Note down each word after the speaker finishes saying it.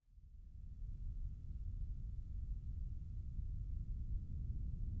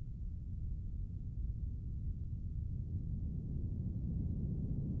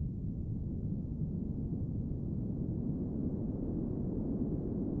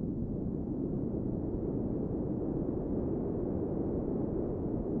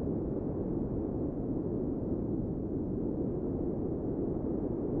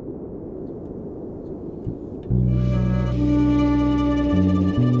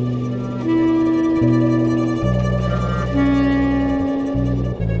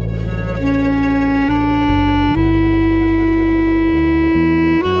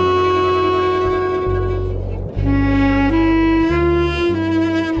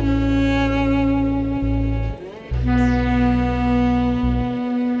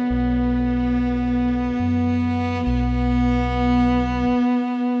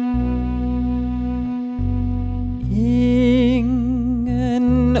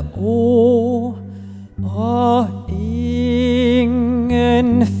ord og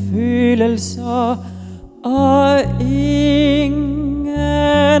ingen følelser og ingen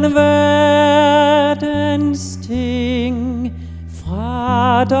verdens ting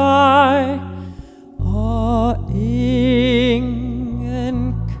fra dig og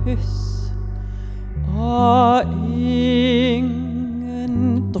ingen kys og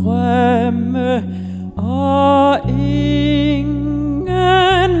ingen drømme og ingen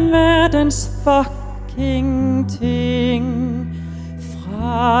verdens fucking ting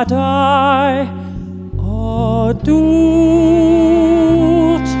fra dig, og du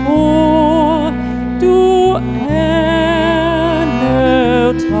tror du er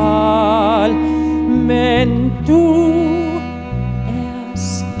neutral, men du er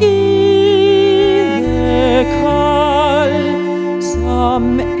skidekold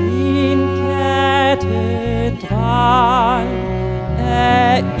som en katedral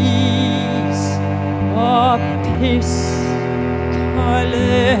af is og pis,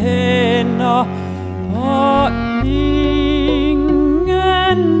 kolde hænder og ingen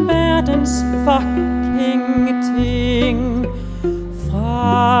verdens fucking ting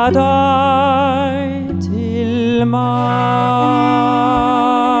fra dig til mig.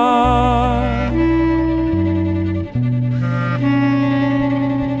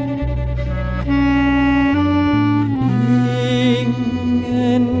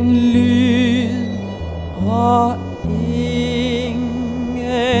 Ingen lyd og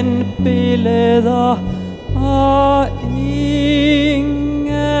ingen billeder og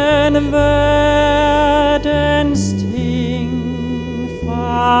ingen verdens ting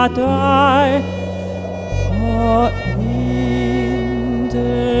fra dig, og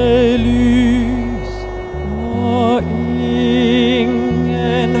intet lys og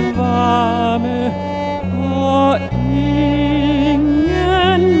ingen varme og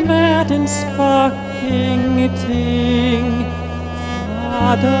ingen verdens fucking ting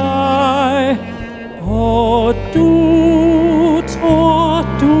fra dig, og du tror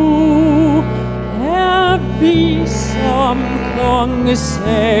du er vis som konge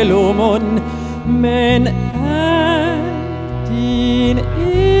Salomon, men er din ingenting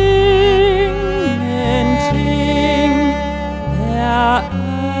er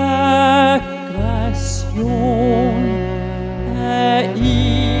aggression af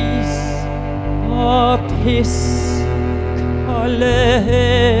is og pis, kolde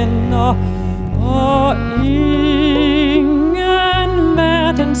hænder og ingen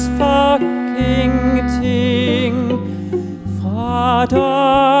verdens fucking ting fra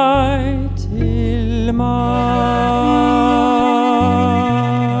dig til mig.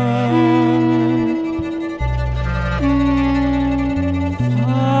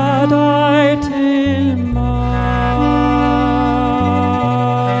 Fra dig til mig.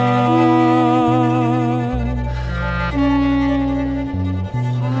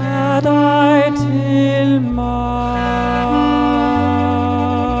 Fra dig til mig.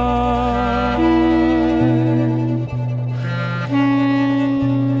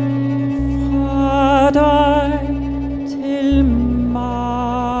 Fra dig til mig.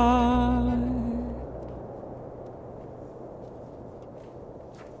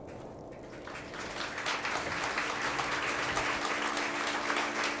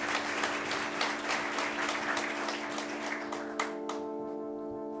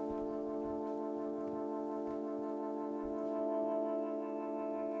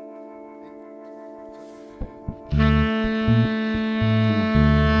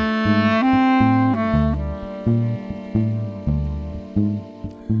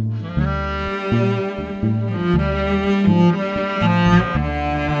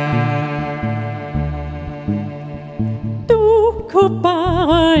 Du kunne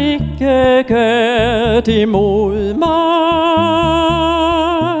bare ikke gøre det mod mig.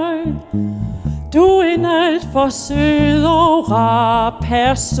 Du er en alt for sød og rar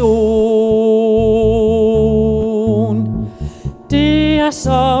person. Det er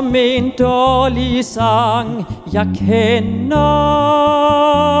som en dårlig sang, jeg kender.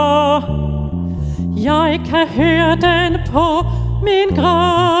 Jeg kan høre den på min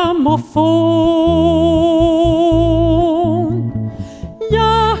grammofon.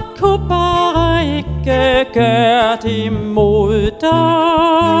 Jeg kunne bare ikke gøre det mod dig.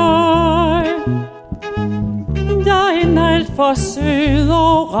 Jeg er en alt for sød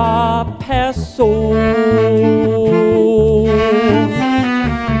og rar person.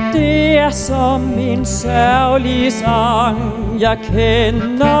 Det er som en sørgelig sang, jeg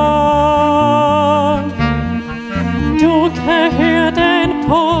kender. Du kan høre den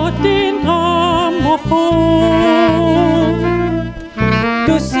på din grammofon.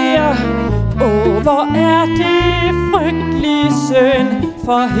 Du siger, hvor er det frygtelig synd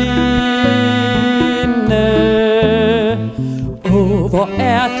for hende. Hvor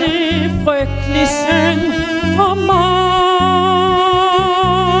er det frygtelig synd for mig,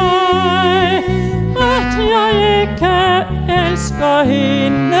 at jeg ikke elsker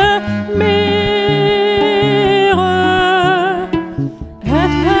hende mere,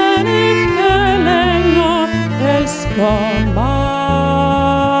 at han ikke længere elsker mig.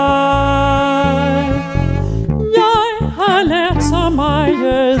 Jeg har lært så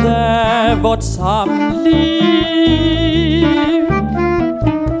meget af vort samliv,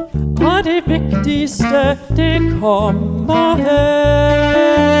 og det vigtigste, det kommer her.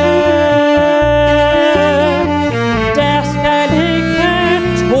 Der skal ikke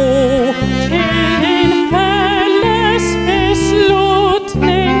tro til en fælles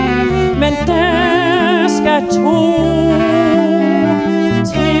beslutning, men der skal tro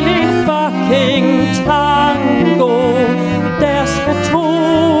til en fucking tango. Der skal tro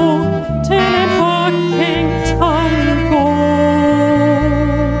til en fucking tango.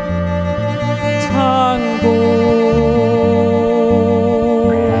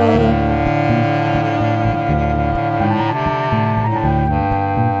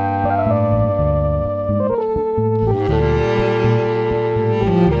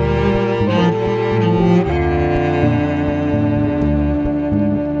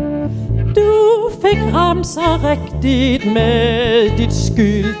 Så rigtigt med dit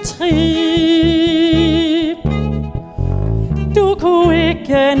skyldtrip. Du kunne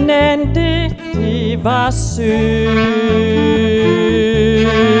ikke nænde det, det var sygt.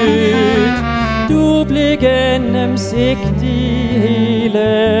 Du blev gennemsigtig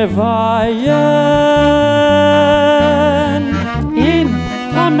hele vejen ind,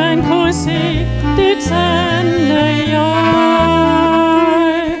 og man kunne se dit sande jeg.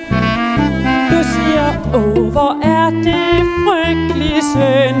 Du siger, hvor er det frygtelig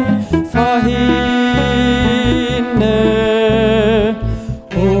synd for hende.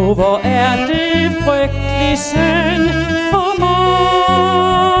 Hvor er det frygtelig synd for mig,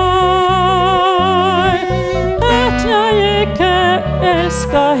 at jeg ikke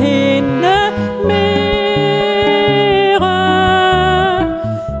elsker hende mere,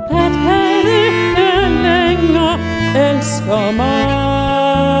 at han ikke længere elsker mig.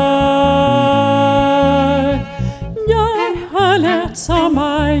 Så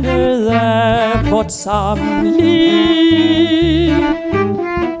meget af vort samliv,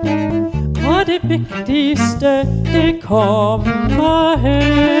 og det vigtigste, det kommer her.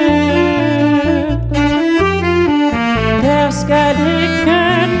 Der skal ikke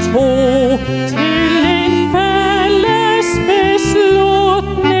tro til en fælles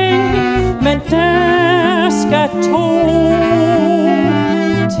beslutning, men der skal tro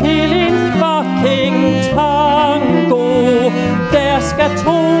til en fucking tango. Der skal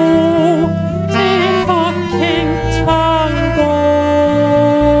tro til en fucking tango.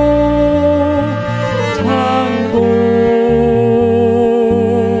 Tango.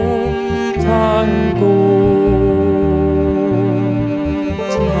 Tango.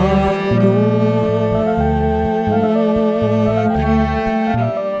 Tango.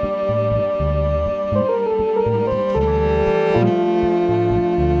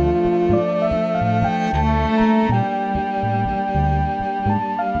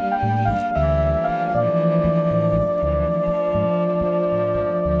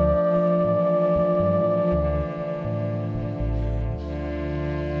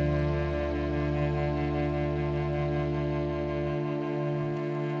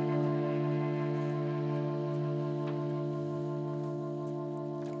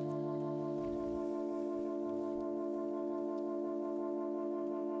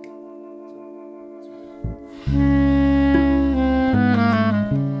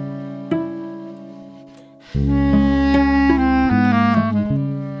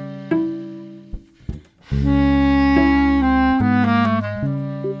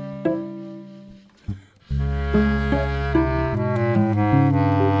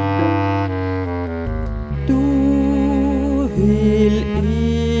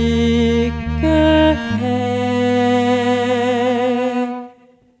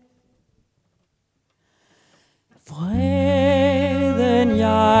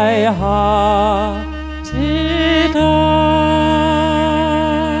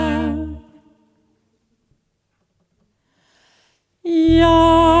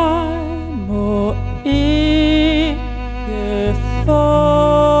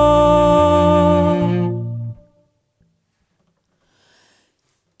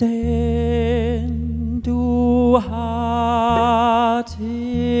 Den du har til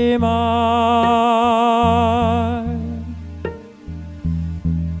til mig.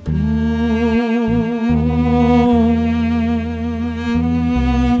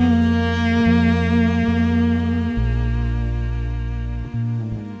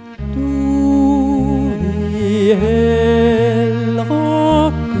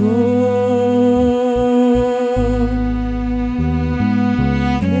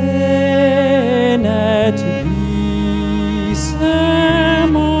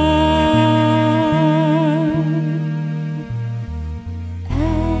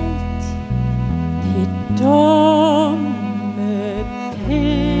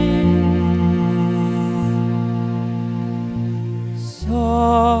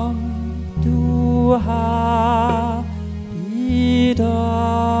 Som du har i dig.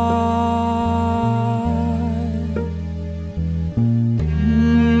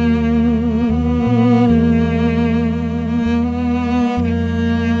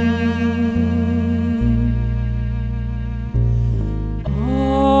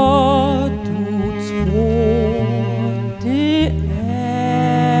 Og du tror det er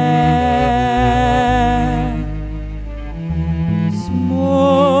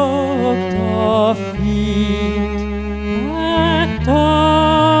smukt og fint af dig.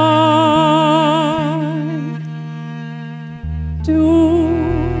 Du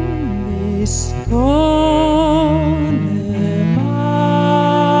vil skåne mig.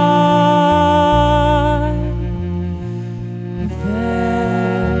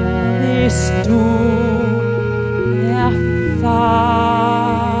 Hvad hvis du er far?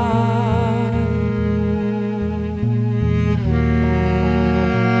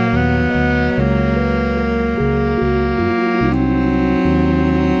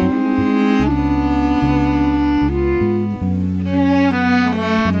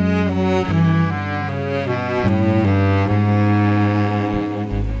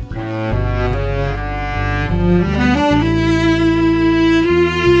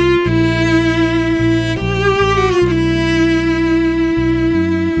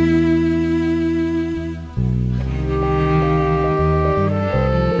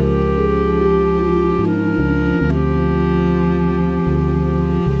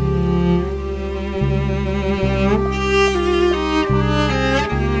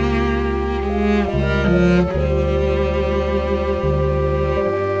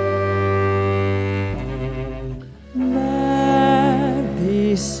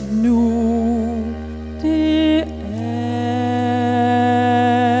 Hvis nu det er,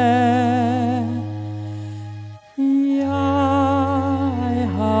 jeg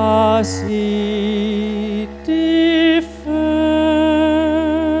har set det før.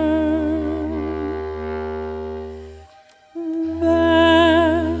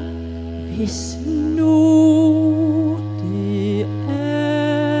 Hvad hvis nu det er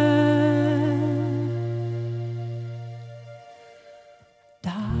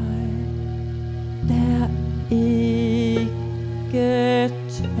dig, der ikke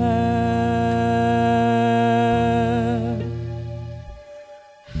tør?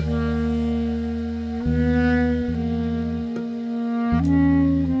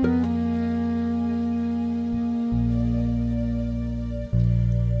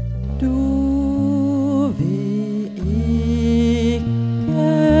 Du vil ikke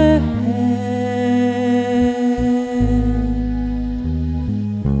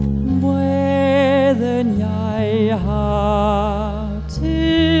vreden jeg har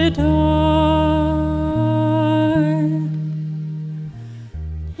til dig.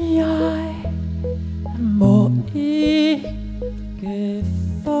 Jeg må ikke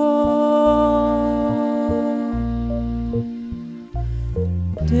få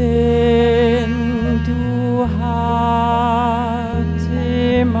den du har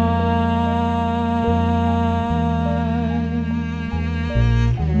til mig.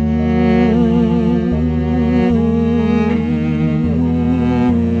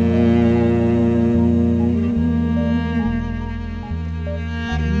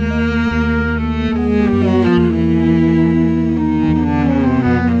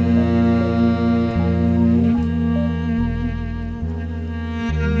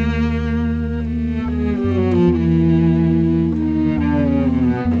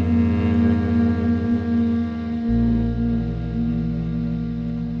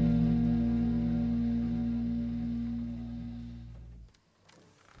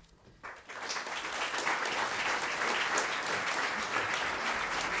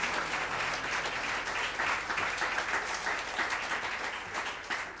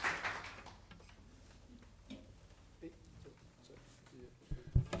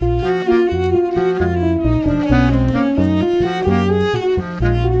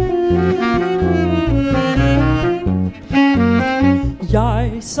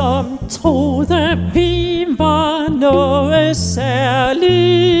 som troede vi var noget særligt,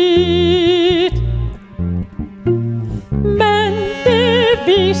 men det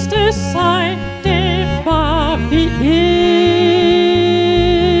viste sig, det var vi ikke.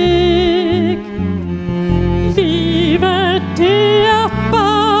 Livet, det er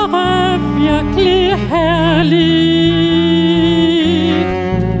bare virkelig herligt,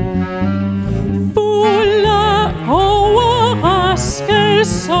 fuld af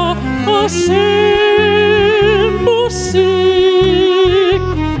overraskelser og sød musik.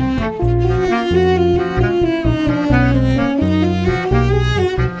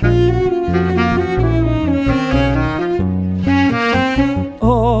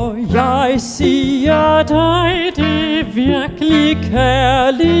 Og jeg siger dig, det er virkelig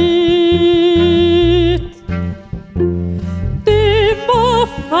kærligt. Det var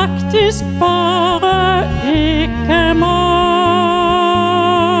faktisk bare ikke mig.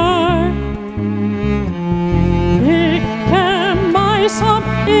 Ikke mig, som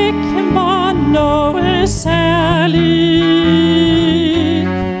ikke var noget særligt.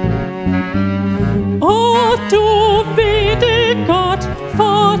 Og du ved det godt,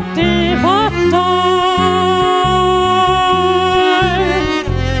 for det var dig.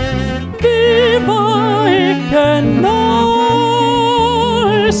 Det var ikke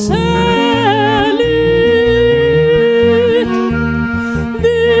noget særligt.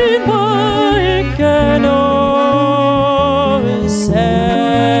 Det var ikke noget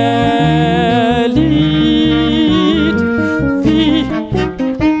særligt. Vi var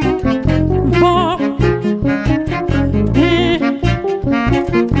ikke noget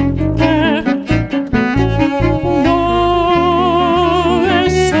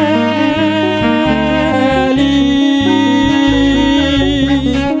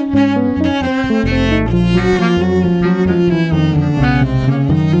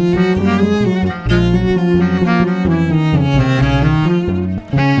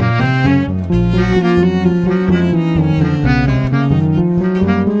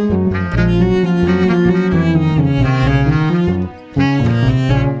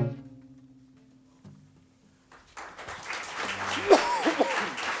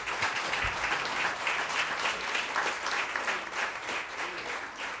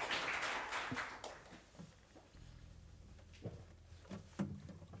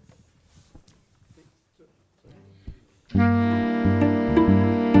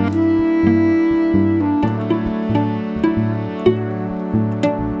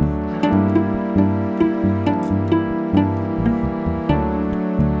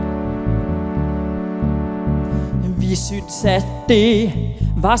Vi synes, at det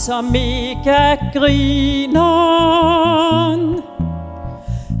var så mega grineren.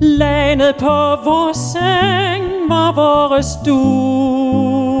 Landet på vores seng var vores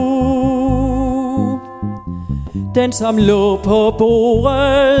stue. Den, som lå på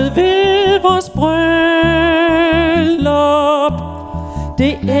bordet ved vores bryllup,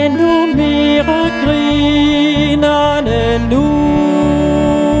 det er endnu mere grinerne nu.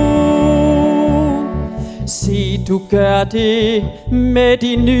 Se, du gør det med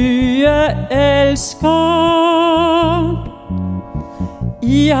din nye elsker.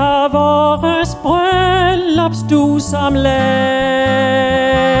 I har vores bryllupsstue som land.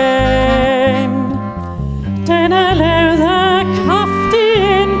 Den er lavet af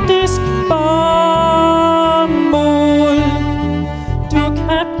kraftig indisk bomuld. Du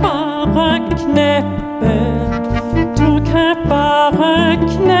kan bare knæppe, du kan bare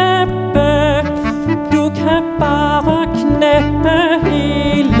knæppe, du kan bare knæppe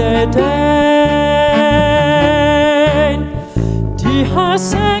hele dagen. De har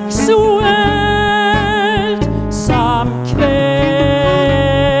seksuelt samkvem.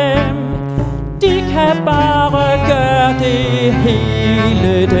 De kan bare gøre det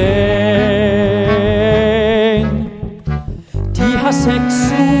hele dagen. De har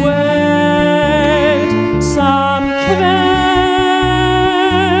seksuelt samkvem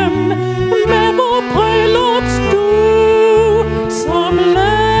med vor bryllupsstue som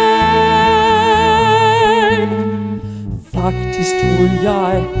land. Faktisk troede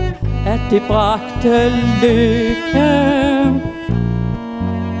jeg, at det bragte lykke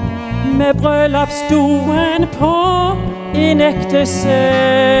med bryllupsstuen på en ægte seng.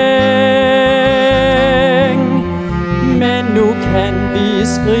 Men nu kan vi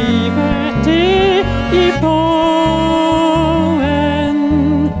skrive det i bogen.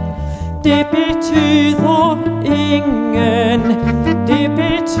 Det betyder ingen, det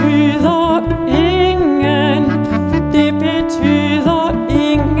betyder ingen, det betyder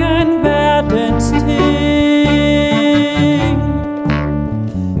ingen verdens ting.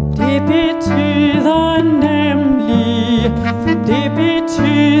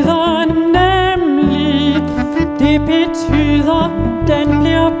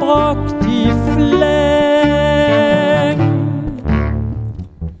 er brugt i flæng.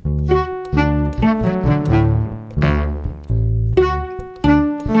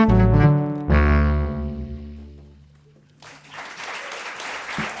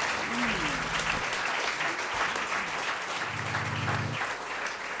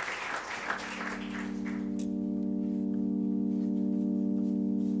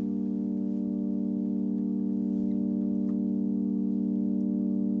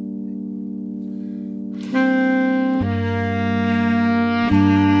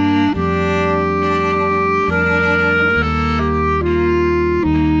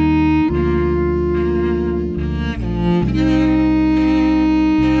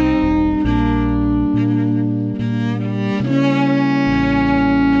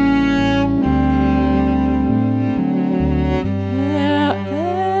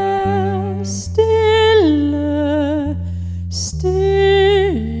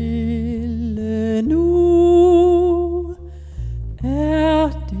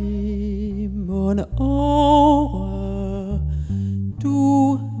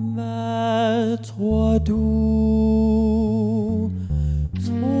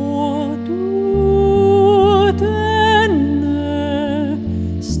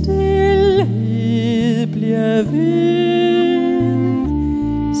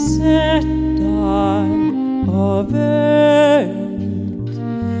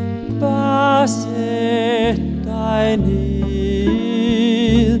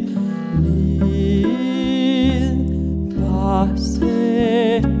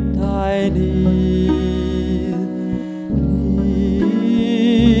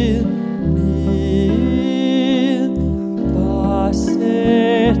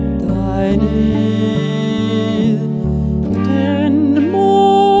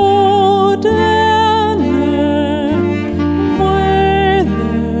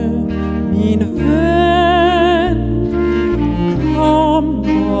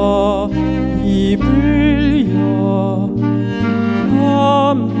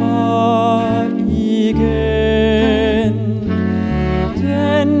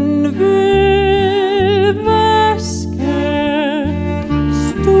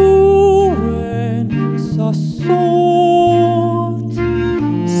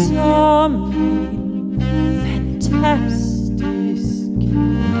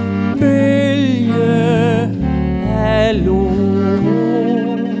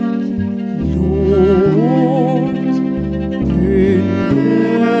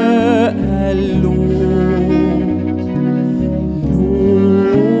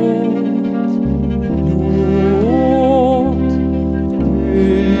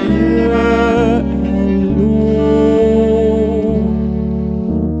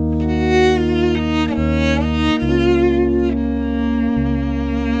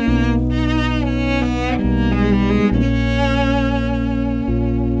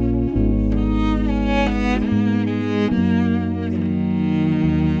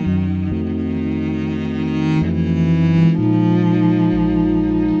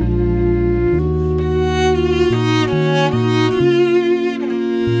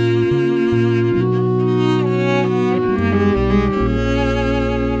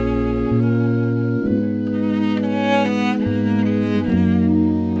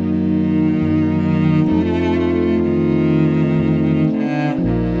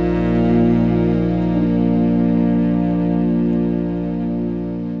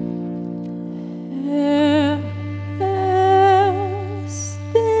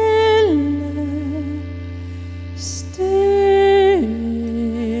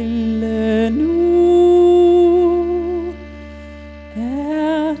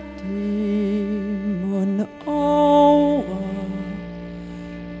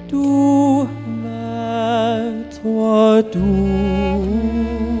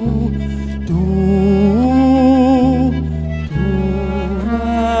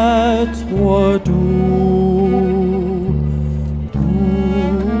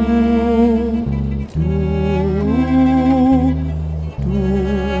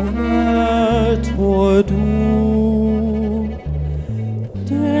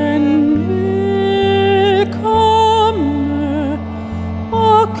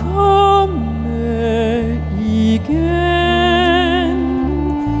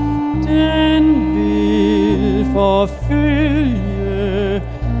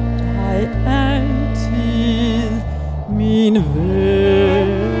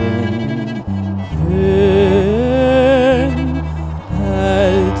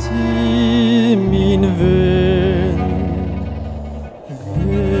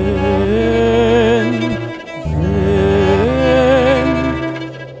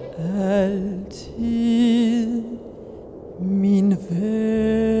 min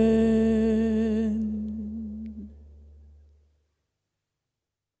ven.